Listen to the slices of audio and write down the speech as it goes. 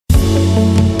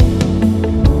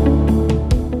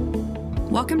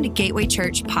Welcome to Gateway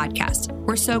Church Podcast.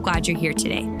 We're so glad you're here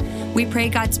today. We pray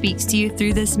God speaks to you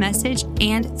through this message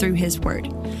and through His Word.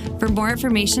 For more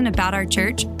information about our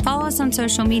church, follow us on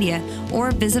social media or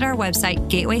visit our website,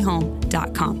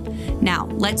 gatewayhome.com. Now,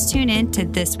 let's tune in to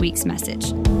this week's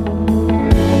message.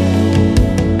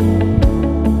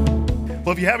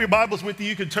 Well, if you have your Bibles with you,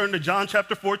 you can turn to John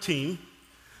chapter 14.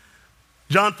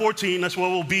 John 14, that's where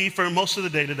we'll be for most of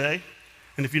the day today.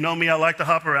 And if you know me, I like to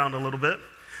hop around a little bit.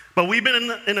 But we've been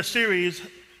in a series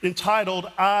entitled,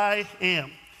 I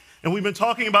Am. And we've been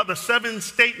talking about the 7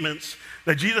 statements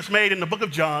that Jesus made in the book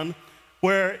of John,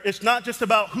 where it's not just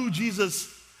about what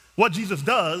Jesus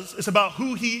does, it's about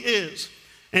who He is.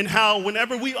 And how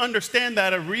whenever we understand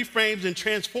that, it reframes and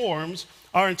transforms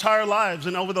our entire lives.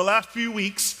 And over the last few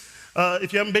weeks,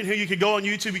 if you haven't been here, you can go on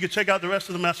YouTube, you can check out the rest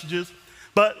of the messages.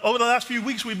 But over the last few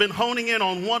weeks, we've been honing in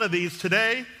on one of these.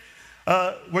 Today,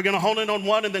 we're going to hone in on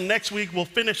one, and then next week we'll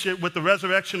finish it with the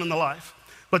resurrection and the life.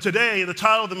 But today, the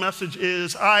title of the message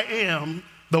is, I am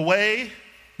the way,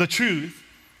 the truth,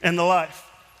 and the life.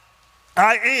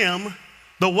 I am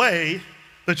the way,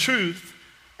 the truth,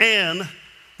 and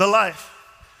the life.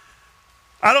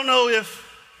 I don't know if,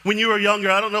 when you were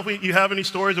younger, I don't know if you have any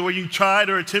stories where you tried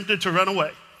or attempted to run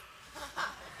away.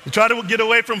 You tried to get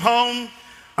away from home.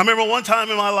 I remember one time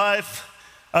in my life,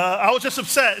 I was just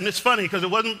upset, and it's funny because it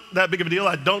wasn't that big of a deal.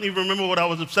 I don't even remember what I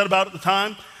was upset about at the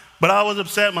time, but I was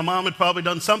upset. My mom had probably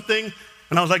done something,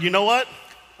 and I was like, you know what?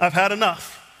 I've had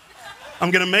enough.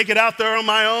 I'm gonna make it out there on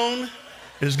my own.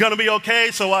 It's gonna be okay.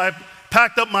 So I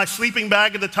packed up my sleeping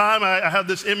bag at the time. I had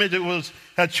this image,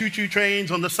 had choo-choo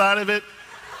trains on the side of it.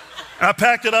 I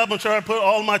packed it up and tried to put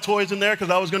all my toys in there because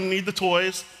I was gonna need the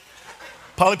toys.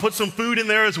 Probably put some food in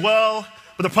there as well.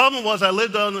 But the problem was it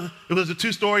was a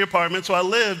 2-story apartment, so I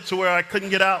lived to where I couldn't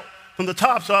get out from the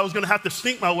top, so I was gonna have to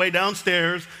sneak my way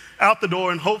downstairs, out the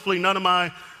door, and hopefully none of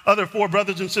my other 4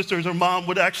 brothers and sisters or mom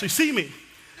would actually see me.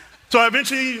 So I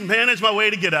eventually managed my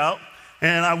way to get out,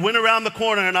 and I went around the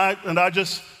corner and I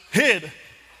just hid.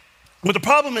 But the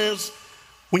problem is,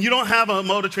 when you don't have a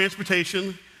mode of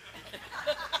transportation,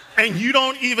 and you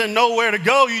don't even know where to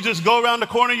go, you just go around the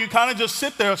corner, you kind of just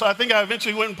sit there. So I think I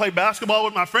eventually went and played basketball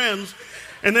with my friends,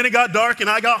 and then it got dark and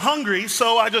I got hungry,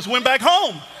 so I just went back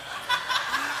home.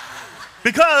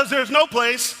 Because there's no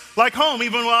place like home,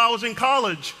 even when I was in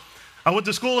college. I went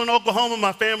to school in Oklahoma,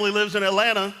 my family lives in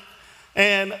Atlanta,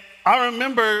 and I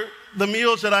remember the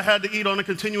meals that I had to eat on a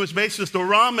continuous basis, the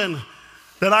ramen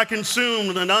that I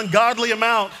consumed, an ungodly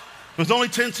amount. It was only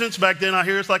 10 cents back then. I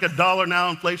hear it's like $1 now.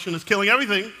 Inflation is killing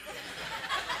everything.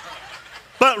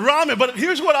 But ramen, but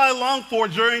here's what I longed for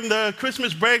during the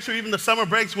Christmas breaks or even the summer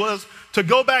breaks was to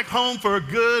go back home for a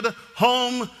good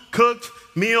home-cooked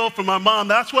meal from my mom.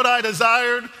 That's what I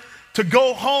desired to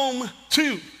go home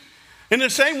to. In the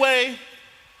same way,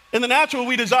 in the natural,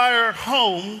 we desire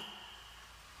home.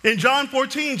 In John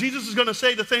 14, Jesus is going to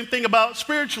say the same thing about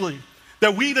spiritually,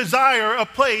 that we desire a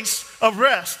place of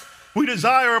rest. We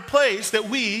desire a place that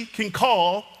we can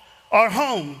call our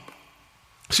home.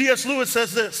 C.S. Lewis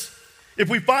says this, if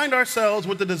we find ourselves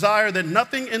with the desire that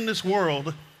nothing in this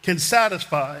world can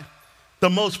satisfy, the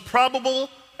most probable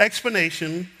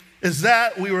explanation is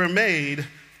that we were made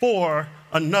for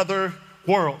another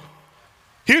world.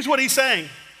 Here's what he's saying.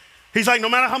 He's like, no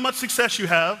matter how much success you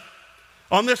have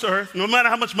on this earth, no matter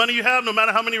how much money you have, no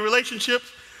matter how many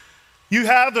relationships you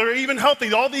have that are even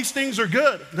healthy, all these things are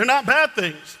good. They're not bad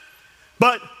things.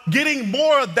 But getting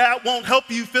more of that won't help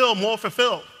you feel more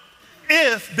fulfilled.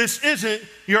 If this isn't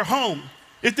your home,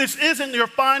 if this isn't your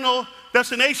final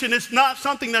destination, it's not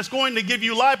something that's going to give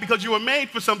you life because you were made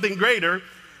for something greater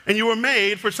and you were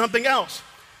made for something else.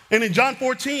 And in John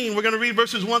 14, we're going to read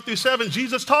verses 1 through 7.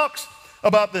 Jesus talks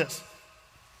about this.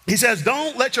 He says,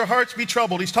 don't let your hearts be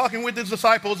troubled. He's talking with his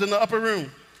disciples in the upper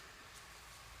room.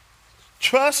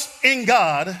 Trust in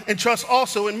God and trust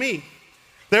also in me.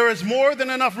 There is more than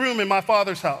enough room in my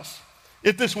Father's house.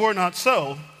 If this were not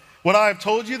so, would I have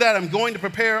told you that I'm going to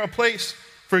prepare a place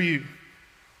for you?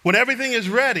 When everything is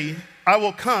ready, I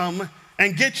will come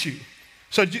and get you,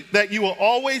 so that you will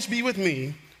always be with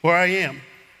me where I am.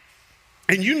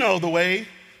 And you know the way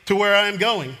to where I am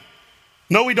going.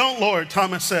 No, we don't, Lord,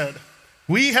 Thomas said.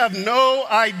 We have no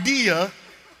idea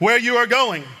where you are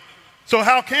going. So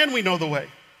how can we know the way?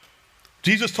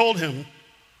 Jesus told him,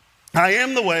 I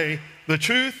am the way, the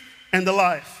truth, and the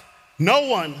life. No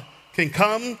one can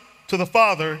come to the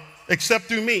Father except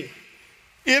through me.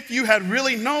 If you had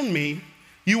really known me,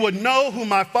 you would know who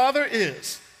my Father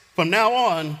is. From now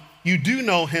on, you do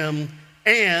know him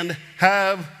and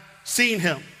have seen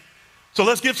him. So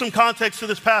let's give some context to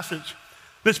this passage.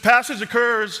 This passage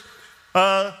occurs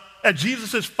at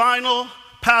Jesus' final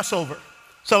Passover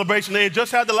celebration. They had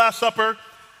just had the Last Supper.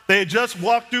 They had just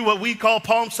walked through what we call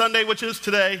Palm Sunday, which is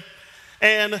today.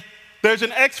 And there's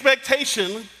an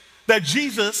expectation that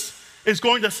Jesus is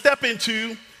going to step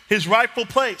into his rightful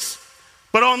place.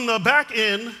 But on the back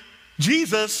end,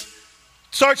 Jesus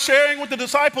starts sharing with the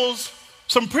disciples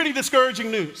some pretty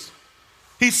discouraging news.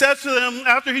 He says to them,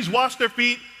 after he's washed their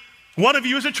feet, one of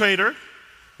you is a traitor,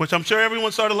 which I'm sure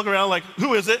everyone started looking around like,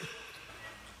 who is it?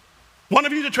 One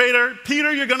of you is a traitor.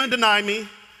 Peter, you're going to deny me.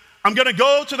 I'm going to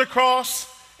go to the cross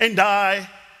and die,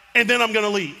 and then I'm going to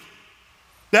leave.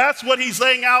 That's what he's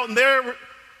laying out, and they're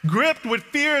gripped with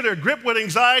fear, they're gripped with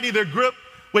anxiety, they're gripped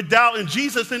with doubt, and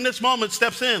Jesus in this moment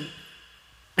steps in.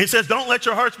 He says, don't let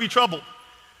your hearts be troubled,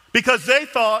 because they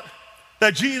thought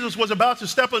that Jesus was about to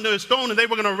step into his throne and they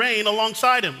were going to reign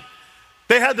alongside him.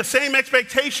 They had the same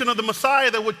expectation of the Messiah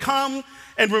that would come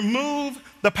and remove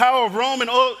the power of Rome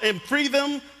and free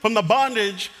them from the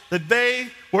bondage that they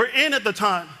were in at the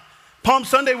time. Palm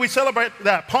Sunday, we celebrate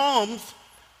that. Palms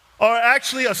are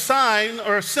actually a sign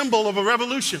or a symbol of a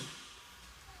revolution.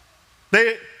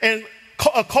 And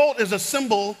a colt is a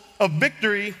symbol of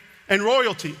victory and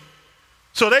royalty.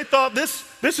 So they thought this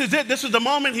is it. This is the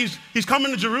moment he's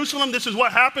coming to Jerusalem. This is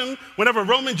what happened whenever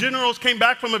Roman generals came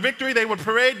back from a victory. They would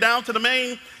parade down to the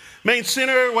main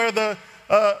center where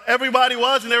everybody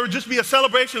was, and there would just be a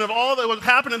celebration of all that was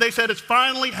happening. They said, it's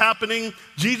finally happening.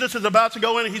 Jesus is about to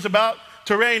go in and he's about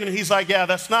to reign. And he's like, yeah,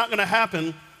 that's not going to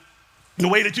happen the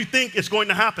way that you think it's going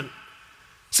to happen.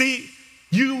 See,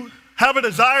 you have a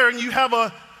desire and you have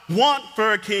a want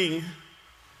for a king,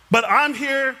 but I'm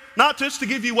here not just to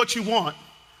give you what you want.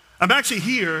 I'm actually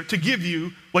here to give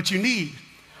you what you need.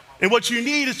 And what you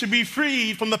need is to be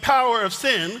freed from the power of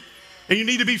sin, and you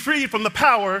need to be freed from the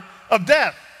power of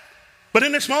death. But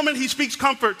in this moment, he speaks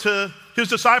comfort to his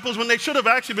disciples when they should have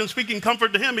actually been speaking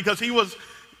comfort to him, because he was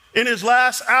in his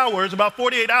last hours, about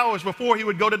 48 hours before he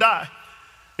would go to die.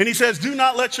 And he says, do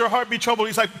not let your heart be troubled.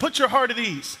 He's like, put your heart at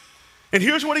ease. And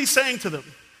here's what he's saying to them.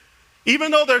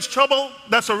 Even though there's trouble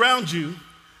that's around you,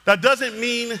 that doesn't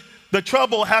mean the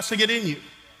trouble has to get in you.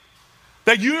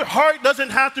 That your heart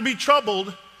doesn't have to be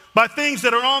troubled by things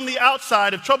that are on the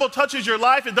outside. If trouble touches your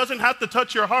life, it doesn't have to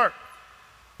touch your heart.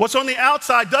 What's on the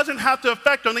outside doesn't have to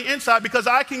affect on the inside, because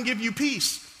I can give you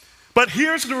peace. But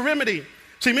here's the remedy.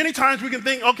 See, many times we can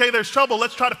think, okay, there's trouble,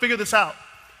 let's try to figure this out.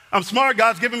 I'm smart,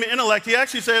 God's giving me intellect. He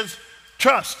actually says,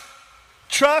 trust.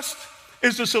 Trust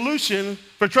is the solution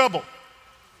for trouble.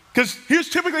 Because here's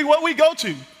typically what we go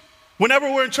to.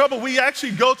 Whenever we're in trouble, we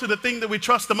actually go to the thing that we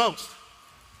trust the most.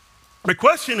 The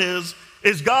question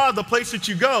is God the place that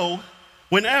you go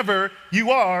whenever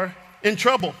you are in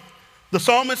trouble? The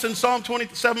psalmist in Psalm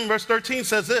 27, verse 13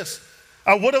 says this,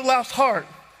 I would have lost heart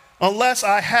unless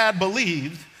I had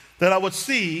believed that I would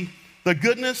see the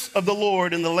goodness of the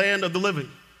Lord in the land of the living.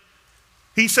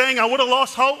 He's saying, I would have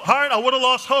lost heart, I would have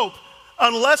lost hope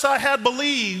unless I had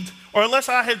believed or unless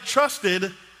I had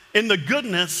trusted in the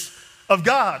goodness of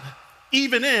God,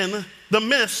 even in the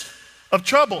midst of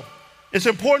trouble. It's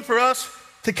important for us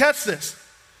to catch this,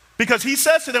 because he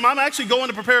says to them, I'm actually going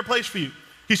to prepare a place for you.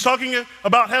 He's talking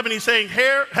about heaven. He's saying,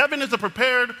 heaven is a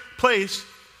prepared place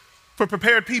for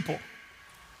prepared people.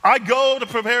 I go to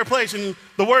prepare a place, and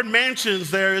the word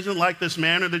mansions there isn't like this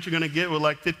manor that you're going to get with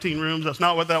like 15 rooms. That's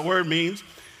not what that word means.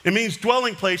 It means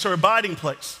dwelling place or abiding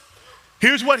place.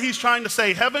 Here's what he's trying to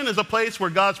say. Heaven is a place where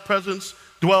God's presence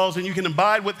dwells, and you can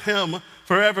abide with him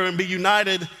forever and be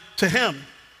united to him.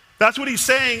 That's what he's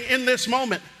saying in this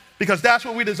moment, because that's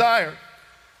what we desire.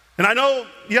 And I know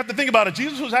you have to think about it.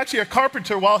 Jesus was actually a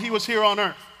carpenter while he was here on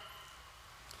earth.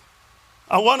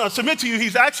 I want to submit to you,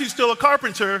 he's actually still a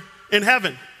carpenter in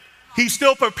heaven. He's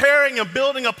still preparing and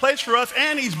building a place for us,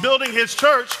 and he's building his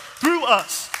church through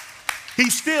us.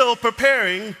 He's still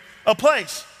preparing a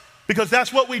place, because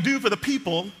that's what we do for the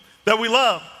people that we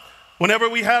love. Whenever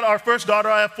we had our first daughter,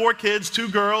 I have 4 kids, 2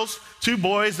 girls, 2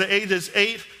 boys. The ages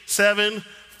 8, 7,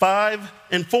 5,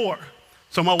 and 4.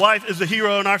 So my wife is the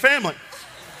hero in our family.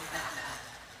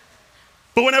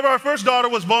 But whenever our first daughter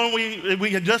was born, we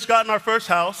had just gotten our first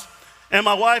house, and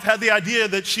my wife had the idea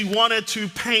that she wanted to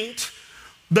paint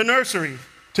the nursery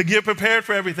to get prepared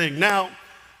for everything. Now,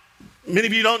 many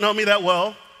of you don't know me that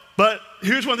well, but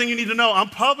here's one thing you need to know. I'm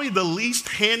probably the least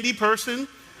handy person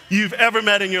you've ever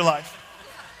met in your life.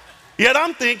 Yet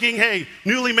I'm thinking, hey,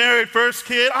 newly married, first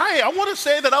kid, I want to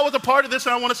say that I was a part of this,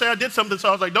 and I want to say I did something. So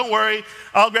I was like, don't worry,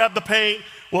 I'll grab the paint.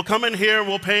 We'll come in here and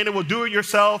we'll paint it. We'll do it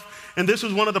yourself. And this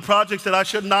was one of the projects that I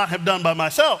should not have done by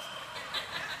myself.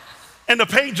 And the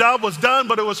paint job was done,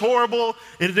 but it was horrible.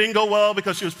 It didn't go well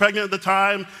because she was pregnant at the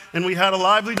time, and we had a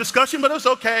lively discussion, but it was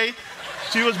okay.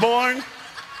 She was born.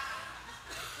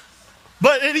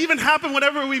 But it even happened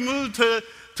whenever we moved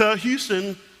to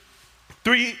Houston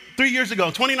three years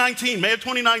ago, 2019, May of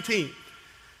 2019.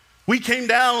 We came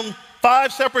down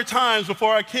 5 separate times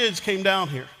before our kids came down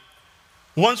here.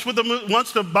 Once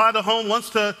to buy the home, once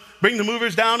to bring the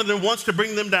movers down, and then once to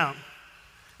bring them down.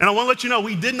 And I want to let you know,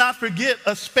 we did not forget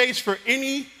a space for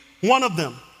any one of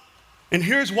them. And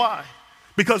here's why.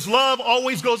 Because love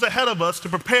always goes ahead of us to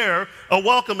prepare a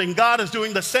welcome, and God is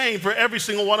doing the same for every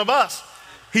single one of us.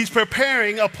 He's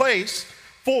preparing a place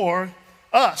for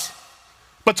us.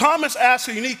 But Thomas asks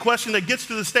a unique question that gets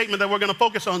to the statement that we're going to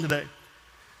focus on today.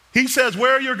 He says,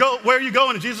 where are you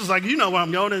going? And Jesus is like, you know where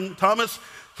I'm going. And Thomas,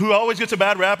 who always gets a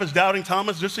bad rap, is doubting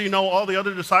Thomas. Just so you know, all the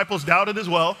other disciples doubted as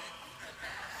well.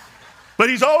 But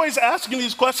he's always asking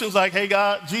these questions like, hey,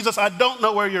 God, Jesus, I don't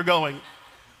know where you're going.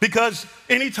 Because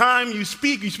anytime you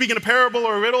speak in a parable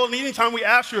or a riddle, and anytime we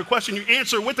ask you a question, you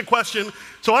answer with the question,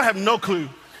 so I have no clue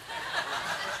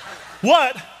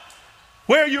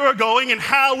where you are going and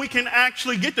how we can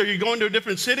actually get there. You're going to a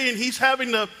different city, and he's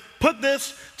having to put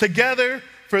this together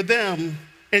for them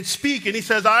and speak. And he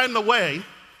says, I am the way,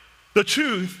 the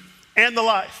truth, and the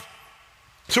life.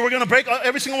 So we're going to break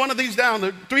every single one of these down. There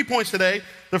are 3 points today.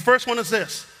 The first one is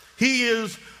this. He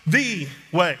is the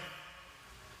way.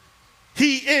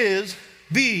 He is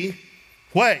the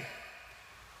way.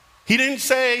 He didn't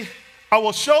say, I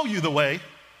will show you the way.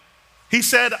 He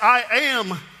said, I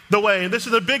am the way. And this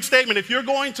is a big statement. If you're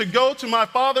going to go to my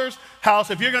Father's house,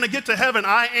 if you're going to get to heaven,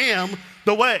 I am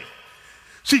the way.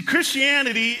 See,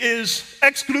 Christianity is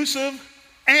exclusive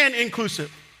and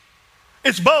inclusive.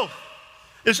 It's both.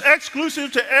 It's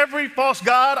exclusive to every false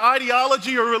god,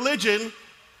 ideology, or religion,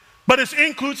 but it's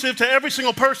inclusive to every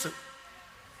single person.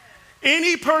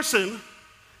 Any person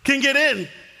can get in.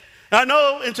 I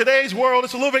know in today's world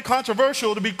it's a little bit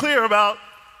controversial to be clear about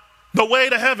the way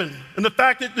to heaven and the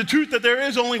fact that the truth that there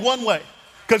is only one way.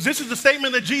 Because this is the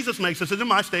statement that Jesus makes. This isn't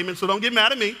my statement, so don't get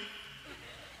mad at me.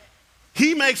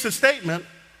 He makes the statement,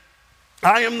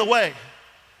 I am the way.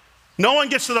 No one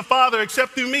gets to the Father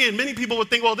except through me. And many people would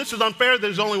think, well, this is unfair,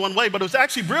 there's only one way. But it was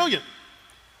actually brilliant.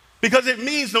 Because it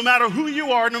means no matter who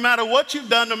you are, no matter what you've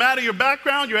done, no matter your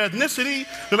background, your ethnicity,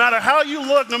 no matter how you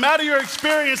look, no matter your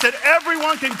experience, that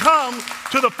everyone can come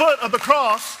to the foot of the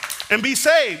cross and be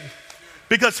saved.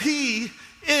 Because he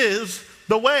is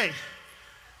the way.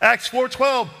 Acts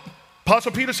 4:12,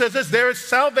 Apostle Peter says this, there is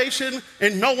salvation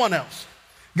in no one else.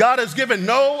 God has given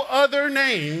no other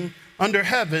name under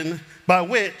heaven by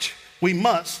which we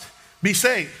must be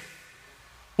saved.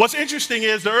 What's interesting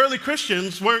is the early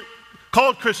Christians weren't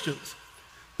called Christians.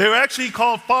 They were actually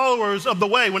called followers of the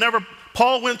way. Whenever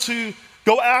Paul went to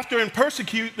go after and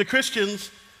persecute the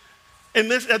Christians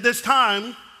at this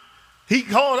time, he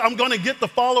called, I'm going to get the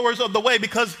followers of the way,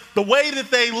 because the way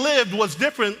that they lived was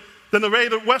different than the way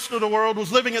the rest of the world was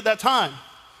living at that time.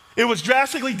 It was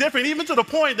drastically different, even to the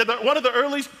point that one of the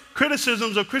early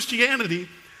criticisms of Christianity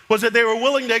was that they were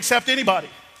willing to accept anybody.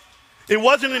 It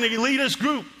wasn't an elitist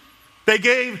group. They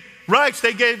gave rights,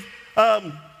 they gave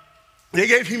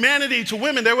humanity to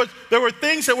women. There were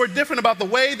things that were different about the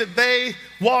way that they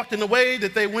walked and the way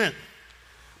that they went.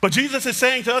 But Jesus is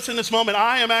saying to us in this moment,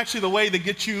 I am actually the way that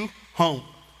gets you home.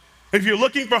 If you're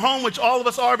looking for home, which all of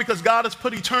us are because God has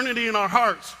put eternity in our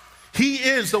hearts, he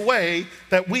is the way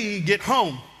that we get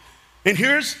home. And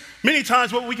here's many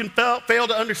times what we can fail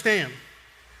to understand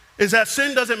is that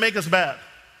sin doesn't make us bad.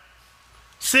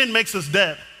 Sin makes us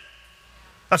dead.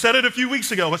 I said it a few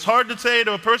weeks ago. It's hard to say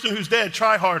to a person who's dead,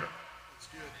 try harder.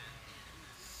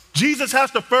 Jesus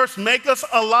has to first make us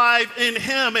alive in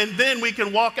him, and then we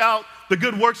can walk out the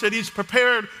good works that he's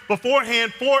prepared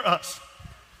beforehand for us.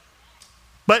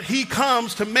 But he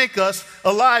comes to make us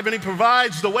alive, and he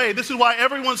provides the way. This is why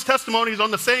everyone's testimony is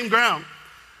on the same ground.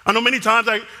 I know many times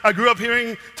I grew up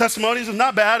hearing testimonies, and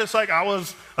not bad. It's like I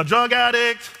was a drug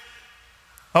addict.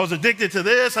 I was addicted to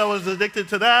this. I was addicted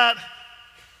to that.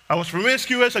 I was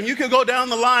promiscuous. And you could go down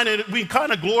the line, and we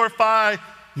kind of glorify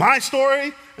my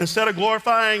story instead of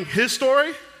glorifying his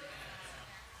story.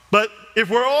 But if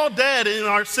we're all dead in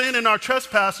our sin and our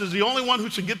trespasses, the only one who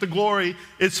should get the glory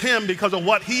is him, because of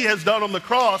what he has done on the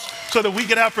cross so that we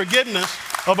can have forgiveness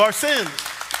of our sins.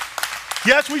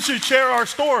 Yes, we should share our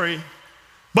story,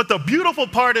 but the beautiful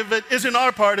part of it isn't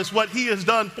our part, it's what he has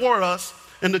done for us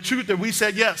and the truth that we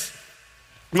said yes.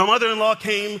 My mother-in-law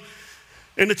came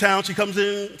into town. She comes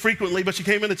in frequently, but she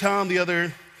came into town the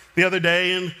other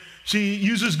day, and she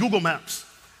uses Google Maps.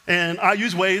 And I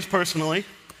use Waze personally.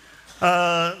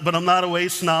 But I'm not a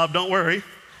Waze snob, don't worry.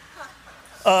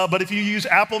 But if you use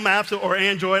Apple Maps or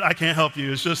Android, I can't help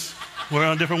you. It's just, we're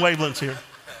on different wavelengths here.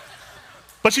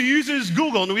 But she uses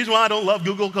Google, and the reason why I don't love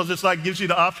Google because it's like gives you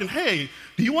the option, hey,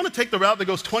 do you want to take the route that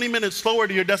goes 20 minutes slower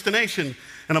to your destination?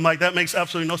 And I'm like, that makes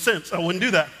absolutely no sense. I wouldn't do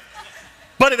that.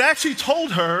 But it actually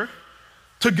told her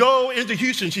to go into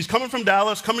Houston. She's coming from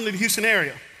Dallas, coming to the Houston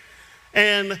area.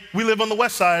 And we live on the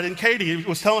west side, and Katie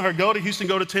was telling her, go to Houston,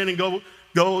 go to 10, and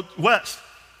go west.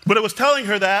 But it was telling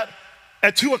her that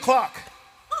at 2 o'clock.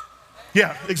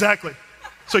 Yeah, exactly.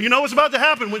 So you know what's about to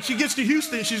happen. When she gets to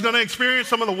Houston, she's going to experience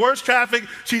some of the worst traffic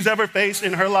she's ever faced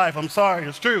in her life. I'm sorry,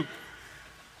 it's true.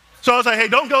 So I was like, hey,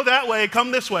 don't go that way,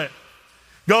 come this way.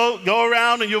 Go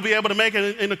around and you'll be able to make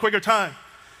it in a quicker time.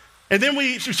 And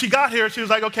then she got here, she was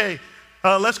like, okay,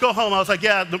 let's go home. I was like,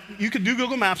 yeah, you can do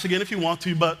Google Maps again if you want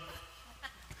to, but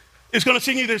it's going to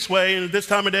send you this way, and at this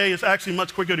time of day, it's actually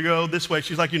much quicker to go this way.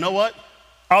 She's like, you know what?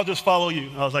 I'll just follow you.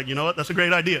 I was like, you know what? That's a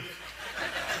great idea.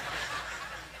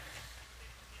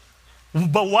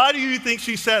 But why do you think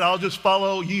she said, I'll just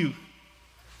follow you?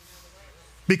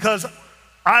 Because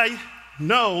I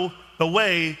know the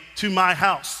way to my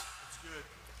house.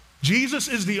 Jesus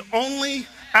is the only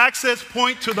access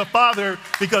point to the Father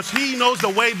because he knows the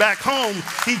way back home.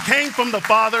 He came from the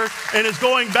Father and is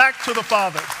going back to the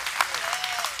Father.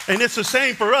 And it's the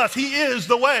same for us. He is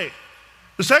the way.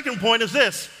 The second point is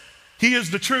this. He is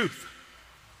the truth.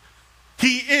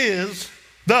 He is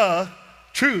the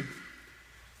truth.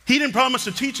 He didn't promise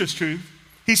to teach us truth.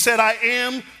 He said, I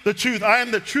am the truth. I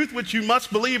am the truth which you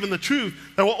must believe in, the truth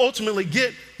that will ultimately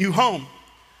get you home.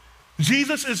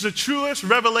 Jesus is the truest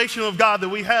revelation of God that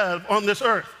we have on this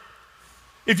earth.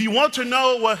 If you want to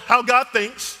know how God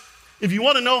thinks, if you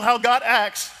want to know how God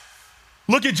acts,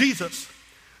 look at Jesus.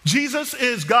 Jesus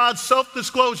is God's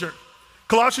self-disclosure.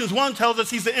 Colossians 1 tells us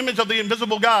he's the image of the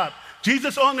invisible God.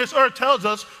 Jesus on this earth tells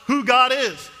us who God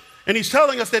is. And he's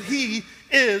telling us that he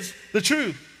is the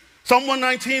truth. Psalm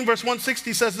 119 verse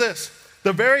 160 says this,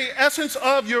 the very essence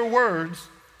of your words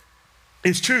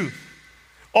is truth.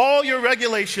 All your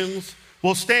regulations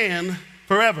will stand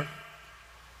forever.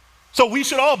 So we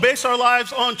should all base our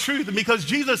lives on truth. And because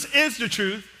Jesus is the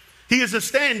truth, he is the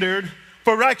standard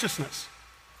for righteousness.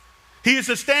 He is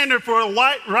the standard for a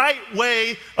right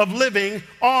way of living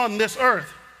on this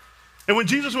earth. And when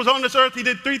Jesus was on this earth, he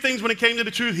did three things when it came to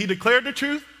the truth. He declared the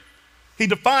truth, he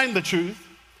defined the truth,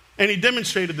 and he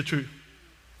demonstrated the truth.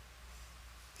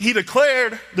 He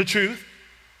declared the truth.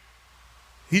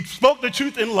 He spoke the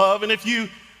truth in love. And if you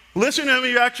listen to him,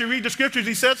 you actually read the scriptures,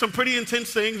 he said some pretty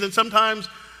intense things and sometimes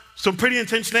some pretty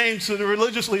intense names to the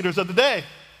religious leaders of the day.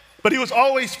 But he was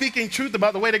always speaking truth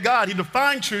about the way to God. He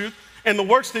defined truth and the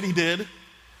works that he did.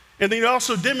 And then he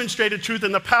also demonstrated truth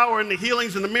in the power and the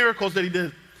healings and the miracles that he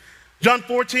did. John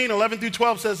 14, 11 through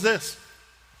 12 says this,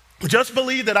 just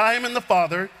believe that I am in the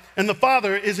Father and the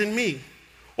Father is in me,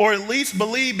 or at least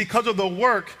believe because of the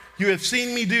work you have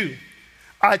seen me do.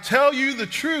 I tell you the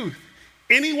truth,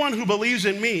 anyone who believes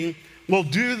in me will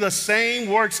do the same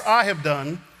works I have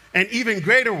done and even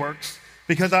greater works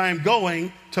because I am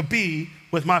going to be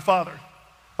with my Father.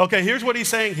 Okay, here's what he's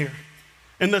saying here.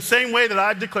 In the same way that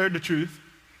I've declared the truth,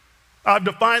 I've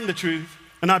defined the truth,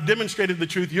 and I've demonstrated the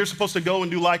truth, you're supposed to go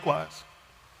and do likewise.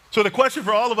 So the question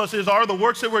for all of us is, are the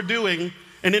works that we're doing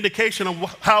an indication of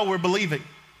how we're believing?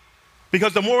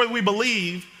 Because the more we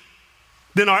believe,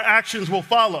 then our actions will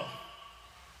follow.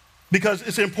 Because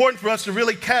it's important for us to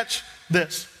really catch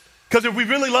this. Because if we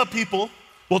really love people,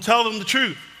 we'll tell them the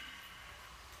truth.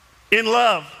 In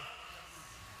love.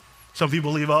 Some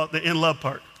people leave out the in love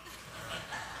part.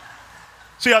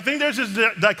 See, I think there's this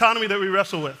dichotomy that we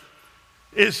wrestle with.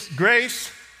 It's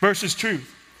grace versus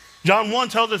truth. John 1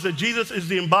 tells us that Jesus is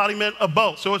the embodiment of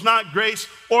both. So it's not grace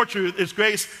or truth, it's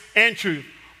grace and truth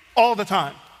all the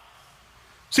time.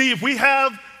 See, if we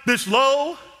have this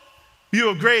low view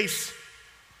of grace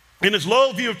and this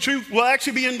low view of truth, we'll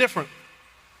actually be indifferent.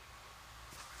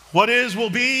 What is will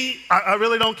be, I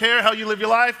really don't care how you live your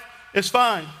life, it's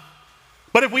fine.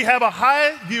 But if we have a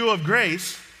high view of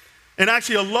grace and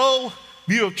actually a low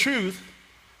view of truth,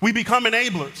 we become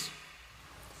enablers.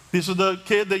 This is the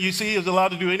kid that you see is allowed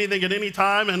to do anything at any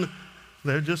time, and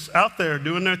they're just out there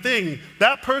doing their thing.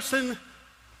 That person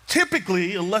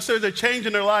typically, unless there's a change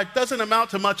in their life, doesn't amount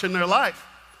to much in their life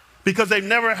because they've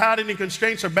never had any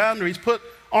constraints or boundaries put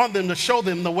on them to show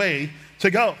them the way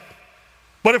to go.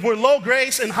 But if we're low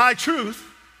grace and high truth,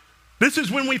 this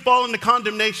is when we fall into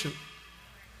condemnation.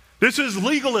 This is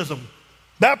legalism.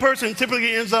 That person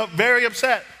typically ends up very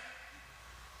upset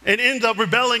and ends up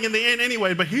rebelling in the end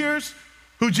anyway. But here's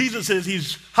who Jesus is.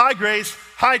 He's high grace,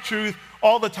 high truth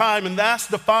all the time, and that's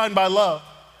defined by love.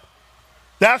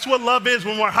 That's what love is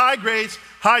when we're high grace,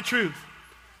 high truth.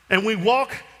 And we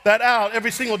walk that out every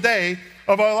single day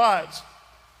of our lives.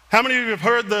 How many of you have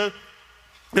heard the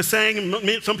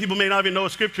saying, some people may not even know a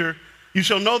scripture, you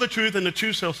shall know the truth and the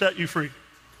truth shall set you free?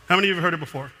 How many of you have heard it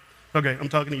before? Okay, I'm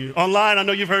talking to you. Online, I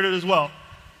know you've heard it as well.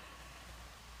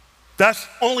 That's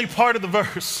only part of the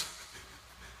verse.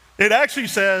 It actually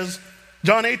says,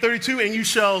 John 8:32, and you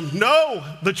shall know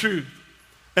the truth,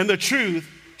 and the truth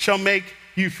shall make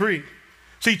you free.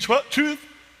 See, truth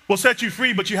will set you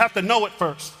free, but you have to know it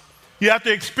first. You have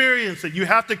to experience it. You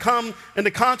have to come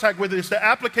into contact with it. It's the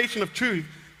application of truth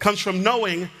comes from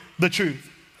knowing the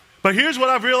truth. But here's what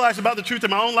I've realized about the truth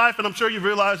in my own life, and I'm sure you've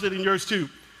realized it in yours too,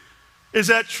 is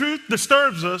that truth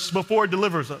disturbs us before it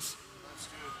delivers us.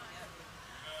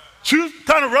 Truth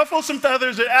kind of ruffles some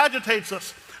feathers, it agitates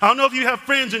us. I don't know if you have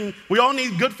friends, and we all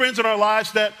need good friends in our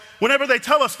lives that whenever they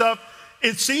tell us stuff,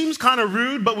 it seems kind of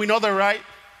rude, but we know they're right.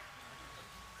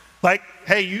 Like,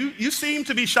 hey, you seem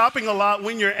to be shopping a lot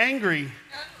when you're angry.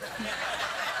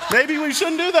 Maybe we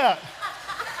shouldn't do that.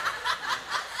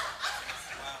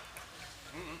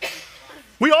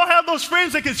 We all have those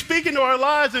friends that can speak into our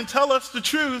lives and tell us the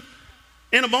truth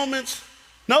in a moment's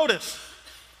notice.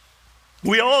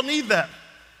 We all need that.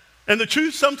 And the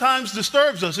truth sometimes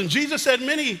disturbs us. And Jesus said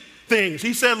many things.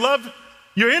 He said, love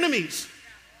your enemies.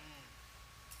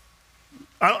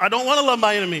 I don't want to love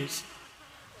my enemies.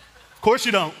 Of course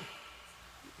you don't.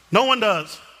 No one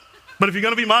does. But if you're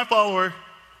going to be my follower,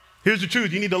 here's the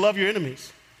truth. You need to love your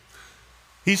enemies.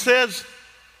 He says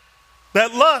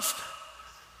that lust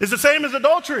is the same as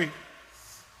adultery.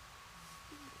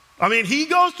 I mean, he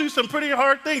goes through some pretty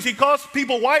hard things. He calls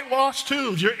people whitewashed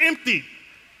tombs. You're empty.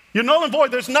 You're null and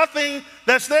void. There's nothing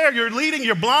that's there. You're leading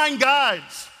your blind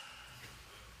guides.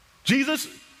 Jesus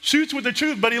shoots with the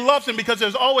truth, but he loves him because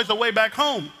there's always a way back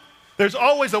home. There's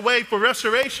always a way for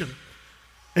restoration.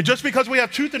 And just because we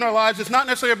have truth in our lives, it's not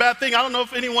necessarily a bad thing. I don't know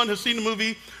if anyone has seen the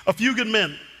movie A Few Good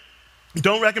Men.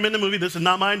 Don't recommend the movie. This is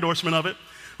not my endorsement of it.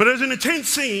 But there's an intense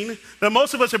scene that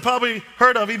most of us have probably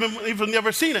heard of, even if you've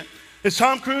never seen it. It's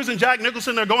Tom Cruise and Jack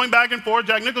Nicholson. They're going back and forth.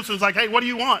 Jack Nicholson's like, hey, what do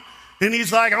you want? And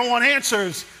he's like, I want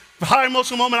answers. The high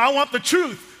emotional moment, I want the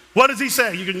truth. What does he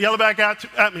say? You can yell it back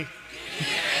at me.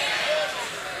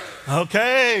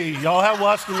 Okay, y'all have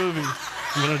watched the movie.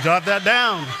 I'm going to jot that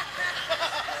down.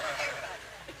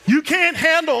 You can't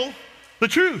handle the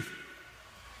truth.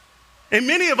 And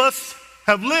many of us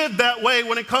have lived that way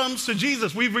when it comes to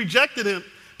Jesus. We've rejected him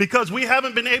because we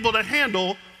haven't been able to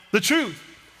handle the truth.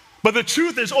 But the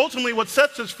truth is ultimately what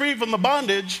sets us free from the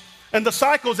bondage and the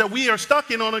cycles that we are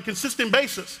stuck in on a consistent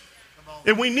basis.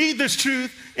 And we need this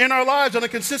truth in our lives on a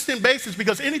consistent basis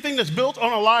because anything that's built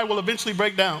on a lie will eventually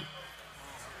break down.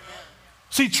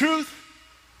 See, truth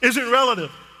isn't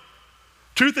relative.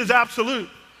 Truth is absolute.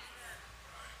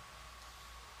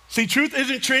 See, truth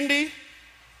isn't trendy.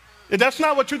 That's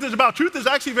not what truth is about. Truth is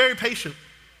actually very patient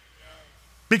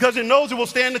because it knows it will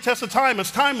stand the test of time.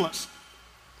 It's timeless.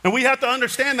 And we have to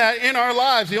understand that in our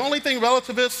lives. The only thing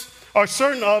relativists are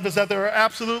certain of is that there are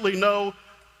absolutely no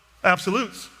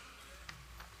absolutes.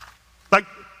 Like,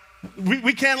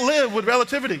 we can't live with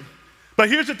relativity. But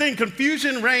here's the thing,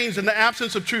 confusion reigns in the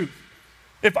absence of truth.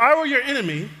 If I were your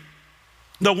enemy,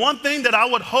 the one thing that I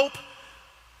would hope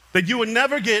that you would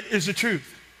never get is the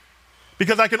truth.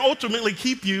 Because I can ultimately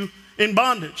keep you in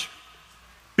bondage.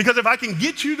 Because if I can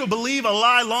get you to believe a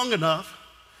lie long enough,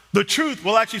 the truth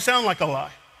will actually sound like a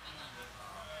lie.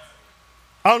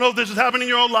 I don't know if this is happening in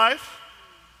your own life.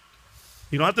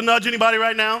 You don't have to nudge anybody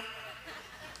right now.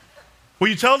 Where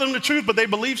you tell them the truth, but they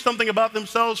believe something about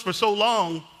themselves for so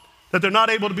long that they're not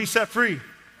able to be set free.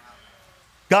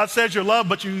 God says you're loved,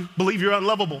 but you believe you're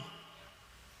unlovable.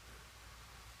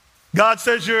 God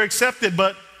says you're accepted,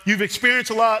 but you've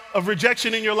experienced a lot of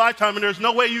rejection in your lifetime, and there's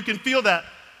no way you can feel that.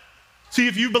 See,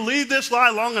 if you believe this lie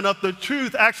long enough, the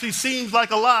truth actually seems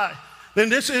like a lie. Then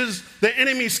this is the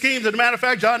enemy's schemes. As a matter of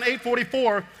fact, John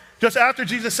 8:44, just after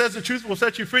Jesus says the truth will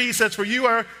set you free, he says, for you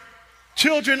are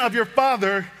children of your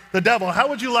father, the devil. How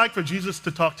would you like for Jesus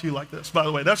to talk to you like this, by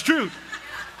the way? That's truth.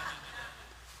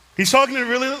 He's talking to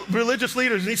religious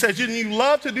leaders, and he says, you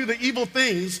love to do the evil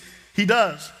things he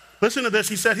does. Listen to this.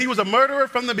 He said, he was a murderer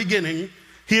from the beginning.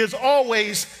 He has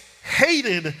always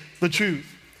hated the truth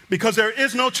because there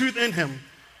is no truth in him.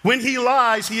 When he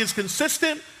lies, he is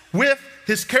consistent with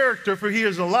his character, for he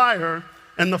is a liar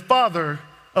and the father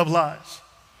of lies.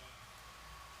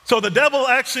 So the devil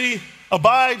actually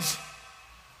abides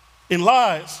in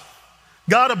lies.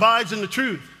 God abides in the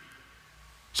truth.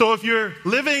 So if you're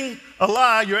living a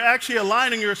lie, you're actually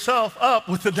aligning yourself up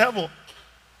with the devil.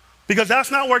 Because that's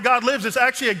not where God lives. It's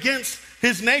actually against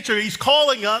his nature. He's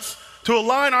calling us to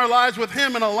align our lives with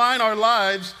him and align our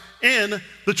lives in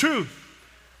the truth.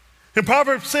 In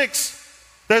Proverbs 6,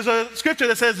 There's a scripture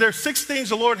that says there's 6 things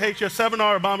the Lord hates, yet 7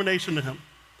 are abomination to him.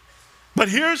 But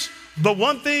here's the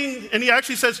one thing, and he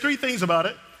actually says 3 things about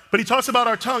it, but he talks about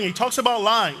our tongue. He talks about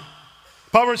lying.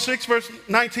 Proverbs 6, verse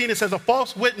 19, it says, a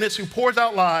false witness who pours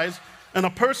out lies and a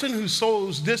person who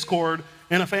sows discord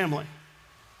in a family.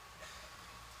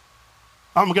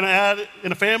 I'm going to add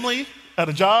in a family, at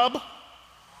a job,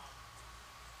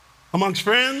 amongst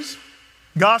friends,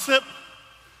 gossip.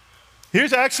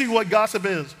 Here's actually what gossip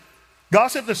is.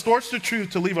 Gossip distorts the truth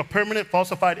to leave a permanent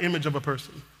falsified image of a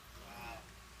person.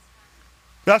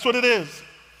 That's what it is.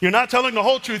 You're not telling the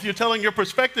whole truth, you're telling your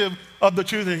perspective of the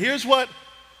truth. And here's what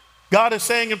God is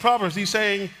saying in Proverbs. He's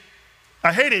saying,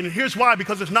 I hate it, and here's why,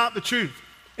 because it's not the truth.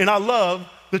 And I love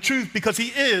the truth because he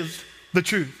is the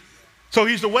truth. So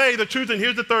he's the way, the truth, and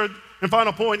here's the third and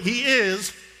final point. He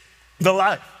is the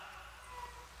life.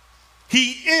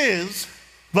 He is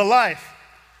the life.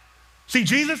 See,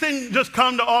 Jesus didn't just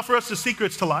come to offer us the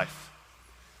secrets to life.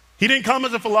 He didn't come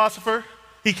as a philosopher.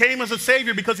 He came as a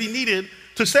savior because he needed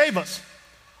to save us.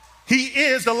 He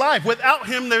is the life. Without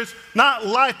him, there's not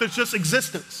life, there's just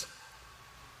existence.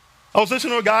 I was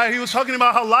listening to a guy, he was talking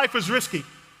about how life is risky.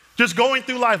 Just going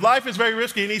through life. Life is very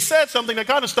risky. And he said something that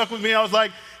kind of stuck with me. I was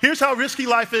like, here's how risky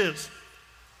life is.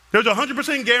 There's a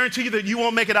 100% guarantee that you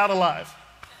won't make it out alive.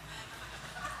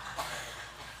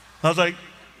 I was like,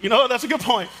 you know, that's a good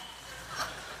point.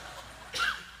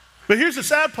 But here's the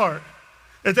sad part,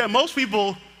 is that most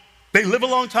people, they live a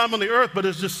long time on the earth, but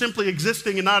it's just simply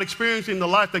existing and not experiencing the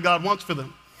life that God wants for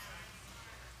them.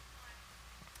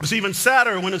 It's even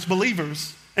sadder when it's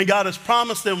believers and God has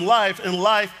promised them life and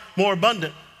life more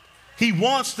abundant. He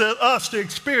wants us to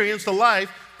experience the life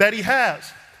that he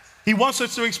has. He wants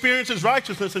us to experience his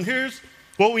righteousness. And here's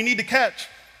what we need to catch,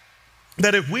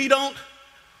 that if we don't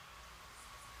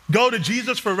go to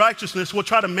Jesus for righteousness, we'll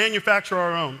try to manufacture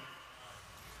our own.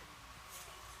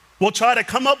 We'll try to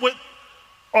come up with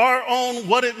our own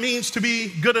what it means to be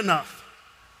good enough.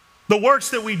 The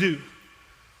works that we do.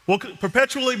 We'll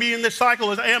perpetually be in this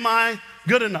cycle of, am I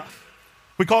good enough?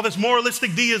 We call this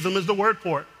moralistic deism is the word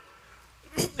for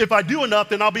it. If I do enough,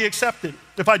 then I'll be accepted.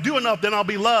 If I do enough, then I'll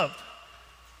be loved.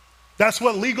 That's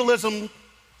what legalism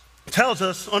tells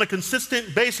us on a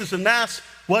consistent basis, and that's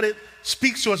what it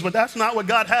speaks to us, but that's not what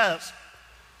God has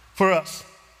for us.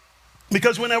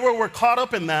 Because whenever we're caught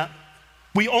up in that,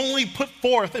 we only put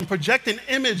forth and project an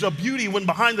image of beauty when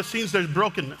behind the scenes there's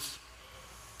brokenness.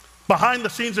 Behind the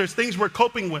scenes there's things we're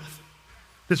coping with.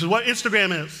 This is what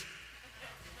Instagram is.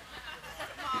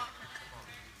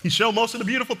 You show most of the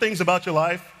beautiful things about your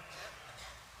life,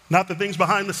 not the things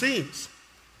behind the scenes.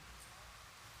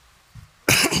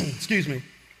 Excuse me.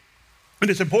 And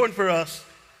it's important for us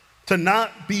to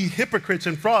not be hypocrites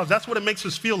and frauds. That's what it makes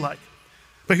us feel like.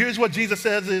 But here's what Jesus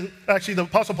says, actually the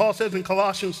Apostle Paul says in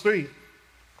Colossians 3.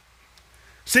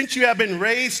 Since you have been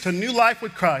raised to new life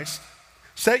with Christ,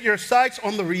 set your sights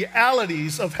on the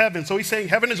realities of heaven. So he's saying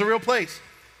heaven is a real place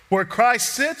where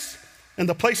Christ sits in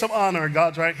the place of honor at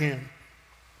God's right hand.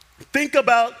 Think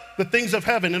about the things of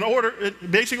heaven.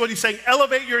 Basically what he's saying,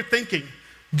 elevate your thinking.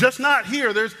 Just not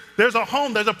here. There's a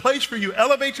home, there's a place for you.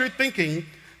 Elevate your thinking,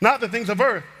 not the things of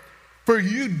earth. For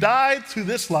you died to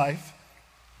this life,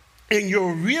 and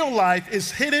your real life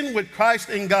is hidden with Christ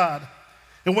in God.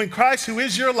 And when Christ, who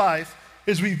is your life,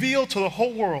 is revealed to the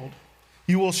whole world,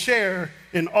 you will share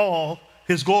in all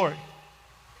his glory.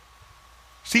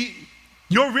 See,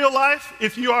 your real life,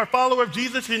 if you are a follower of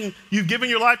Jesus and you've given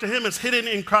your life to him, is hidden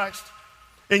in Christ.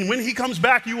 And when he comes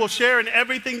back, you will share in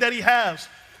everything that he has.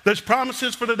 There's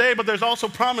promises for today, but there's also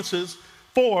promises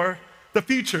for the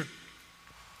future.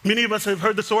 Many of us have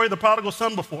heard the story of the prodigal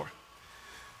son before.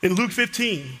 In Luke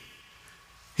 15,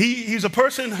 he's a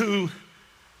person who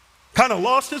kind of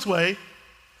lost his way.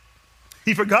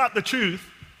 He forgot the truth,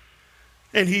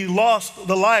 and he lost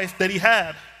the life that he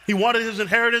had. He wanted his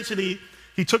inheritance, and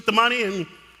he took the money and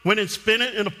went and spent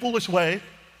it in a foolish way.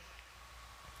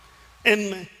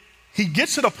 And he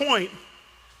gets to the point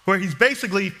where he's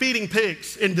basically feeding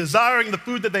pigs and desiring the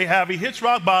food that they have. He hits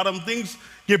rock bottom, things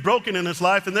get broken in his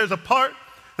life, and there's a part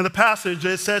in the passage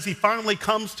that says he finally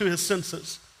comes to his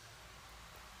senses.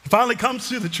 He finally comes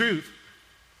to the truth.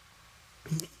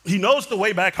 He knows the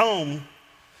way back home,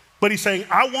 but he's saying,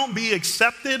 I won't be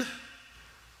accepted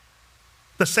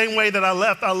the same way that I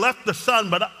left. I left the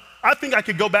son, but I think I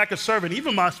could go back as servant.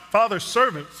 Even my father's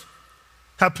servants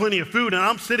have plenty of food, and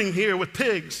I'm sitting here with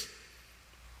pigs.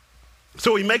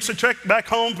 So he makes a trek back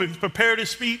home, prepared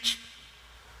his speech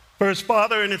for his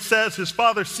father, and it says his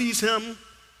father sees him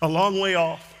a long way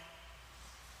off.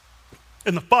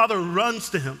 And the father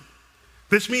runs to him.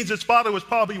 This means his father was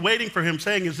probably waiting for him,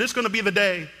 saying, is this going to be the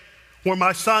day where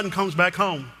my son comes back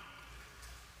home.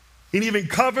 And even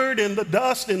covered in the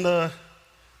dust and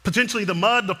potentially the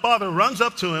mud, the father runs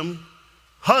up to him,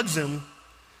 hugs him,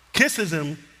 kisses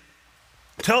him,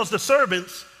 tells the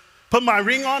servants, put my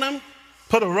ring on him,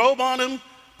 put a robe on him,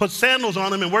 put sandals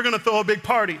on him, and we're going to throw a big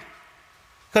party.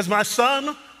 Because my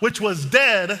son, which was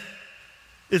dead,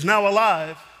 is now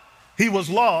alive. He was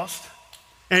lost,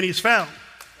 and he's found.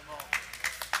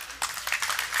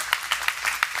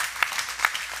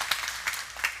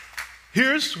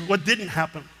 Here's what didn't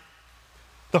happen.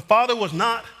 The father was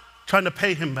not trying to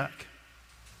pay him back.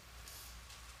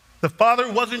 The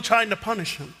father wasn't trying to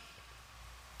punish him.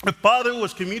 The father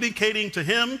was communicating to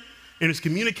him and is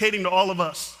communicating to all of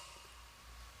us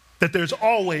that there's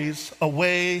always a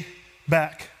way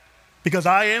back, because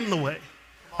I am the way,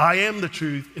 I am the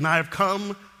truth, and I have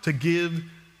come to give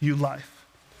you life.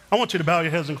 I want you to bow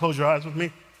your heads and close your eyes with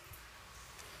me.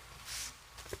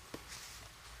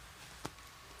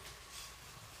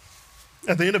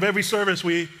 At the end of every service,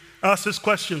 we ask this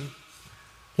question: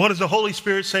 what is the Holy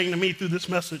Spirit saying to me through this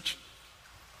message?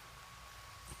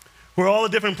 We're all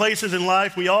at different places in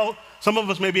life. Some of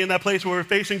us may be in that place where we're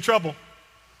facing trouble.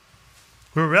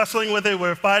 We're wrestling with it,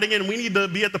 we're fighting it, and we need to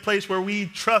be at the place where we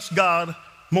trust God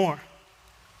more.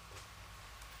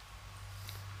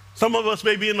 Some of us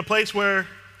may be in the place where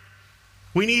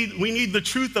we need the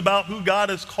truth about who God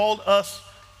has called us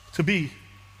to be.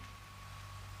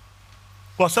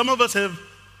 While some of us have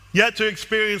yet to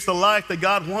experience the life that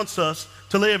God wants us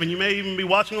to live, and you may even be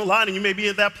watching online and you may be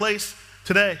at that place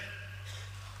today.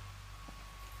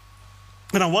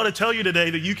 And I want to tell you today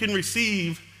that you can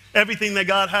receive everything that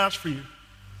God has for you.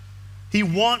 He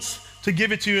wants to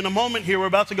give it to you. In a moment here, we're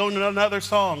about to go into another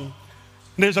song.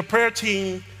 And there's a prayer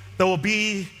team that will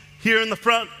be here in the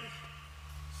front.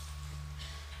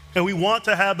 And we want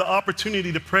to have the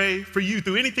opportunity to pray for you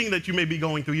through anything that you may be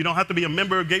going through. You don't have to be a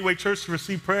member of Gateway Church to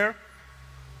receive prayer.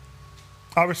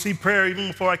 I received prayer even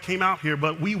before I came out here,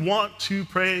 but we want to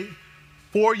pray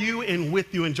for you and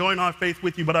with you and join our faith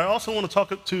with you. But I also want to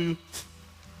talk to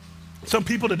some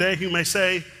people today who may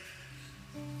say,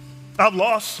 I've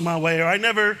lost my way, or I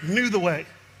never knew the way.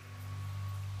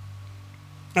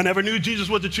 I never knew Jesus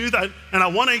was the truth, and I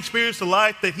want to experience the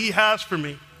life that he has for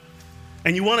me.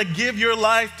 And you want to give your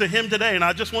life to him today, and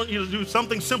I just want you to do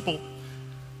something simple.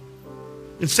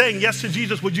 In saying yes to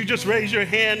Jesus, would you just raise your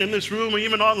hand in this room or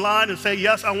even online and say,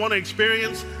 yes, I want to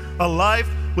experience a life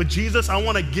with Jesus. I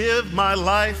want to give my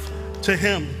life to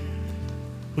him.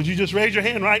 Would you just raise your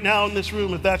hand right now in this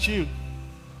room if that's you?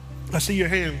 I see your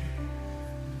hand.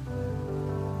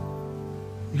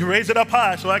 You can raise it up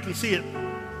high so I can see it.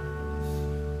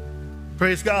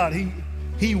 Praise God.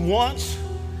 He wants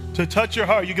to touch your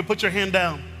heart. You can put your hand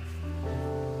down.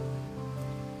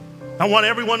 I want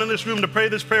everyone in this room to pray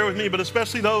this prayer with me, but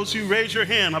especially those who raise your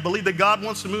hand. I believe that God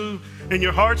wants to move in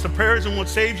your hearts. The prayer isn't what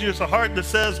saves you. It's a heart that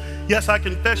says, yes, I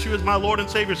confess you as my Lord and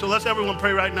Savior. So let's everyone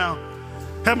pray right now.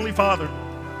 Heavenly Father,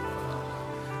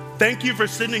 thank you for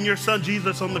sending your son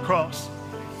Jesus on the cross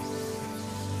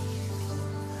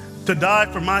to die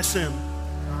for my sin.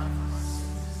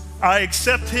 I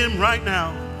accept him right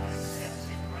now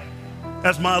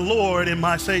as my Lord and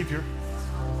my Savior.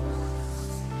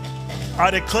 I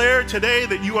declare today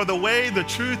that you are the way, the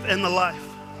truth, and the life.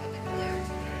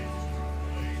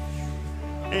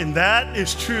 And that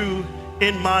is true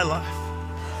in my life.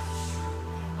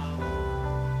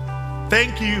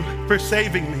 Thank you for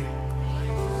saving me.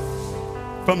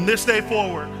 From this day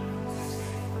forward,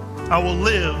 I will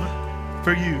live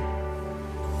for you.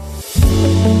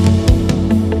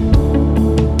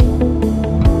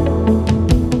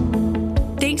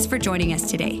 Thanks for joining us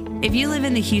today. If you live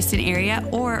in the Houston area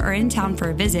or are in town for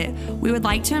a visit, we would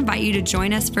like to invite you to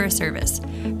join us for a service.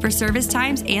 For service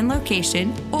times and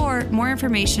location, or more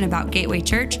information about Gateway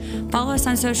Church, follow us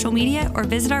on social media or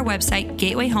visit our website,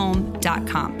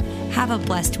 gatewayhome.com. Have a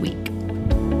blessed week.